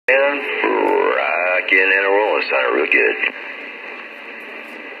was sounding real good.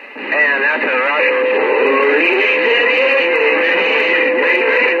 And that's a Roger.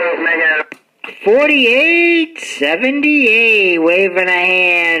 4878, waving a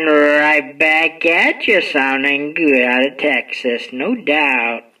hand right back at you, sounding good out of Texas, no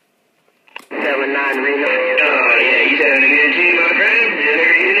doubt. 79 Reno. Oh, yeah, you sounding good too, my friend. Just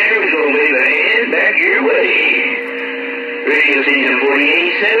heard you there. We're going to wave a hand back your way. Radio station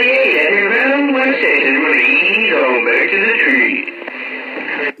 4878, at your round one station. We're going to ease on back to the tree.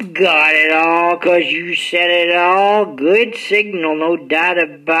 Got it all, 'cause you said it all. Good signal, no doubt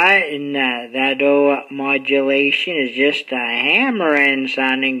about it. And that old modulation is just a hammering,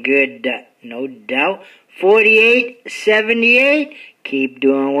 sounding good, no doubt. 4878, keep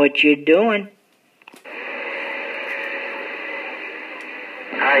doing what you're doing.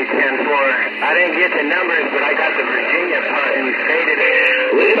 Hi, 10-4. I didn't get the numbers, but I got the Virginia part, and you stated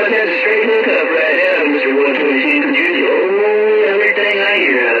it. Well, if I got a straight hook up right now, Mr. 122 from Jersey, oh, everything I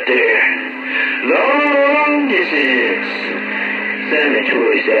hear out there. Long distance. Send the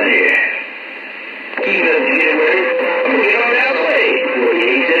choice out here. Keep up the good work. I'm going to get on out the way.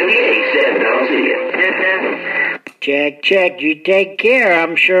 4878, 7, I'll see you. Yes, sir. Check, you take care.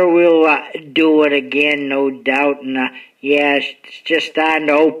 I'm sure we'll do it again, no doubt. And yeah, it's just starting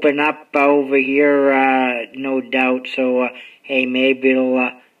to open up over here, no doubt. So, hey, maybe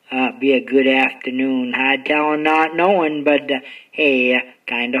it'll be a good afternoon. Hard telling, not knowing, but hey,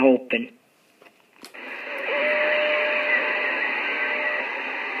 kind of hoping.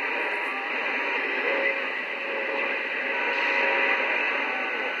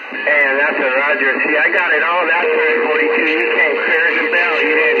 And that's a Roger. See, I got it all. That's 42. You can't clear the bell.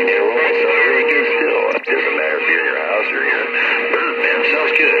 You didn't do it. It's not really good still. It doesn't matter if you're in your house or your Birdman.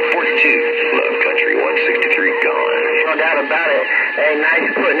 Sounds good. 42. Love Country 163 gone. No doubt about it. Hey, nice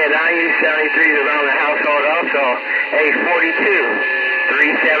putting it on you. 73 is around the household also. Hey, 42.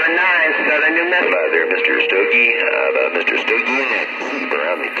 379, Southern New Mexico. Hello there, Mr. Stokey. Mr. Stokey in that keep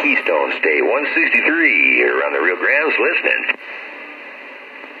around the Keystone State. 163 around the Rio Grande's listening.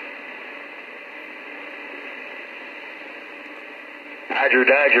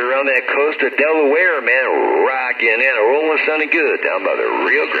 Dodger around that coast of Delaware, man, rocking and rolling, sounding good down by the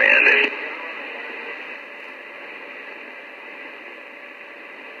Rio Grande.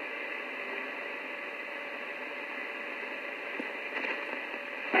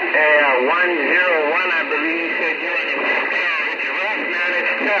 Hey, 101, I believe you said you're in the It's rough, man.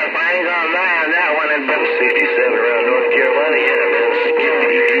 It's tough. I ain't gonna lie on that one. But 66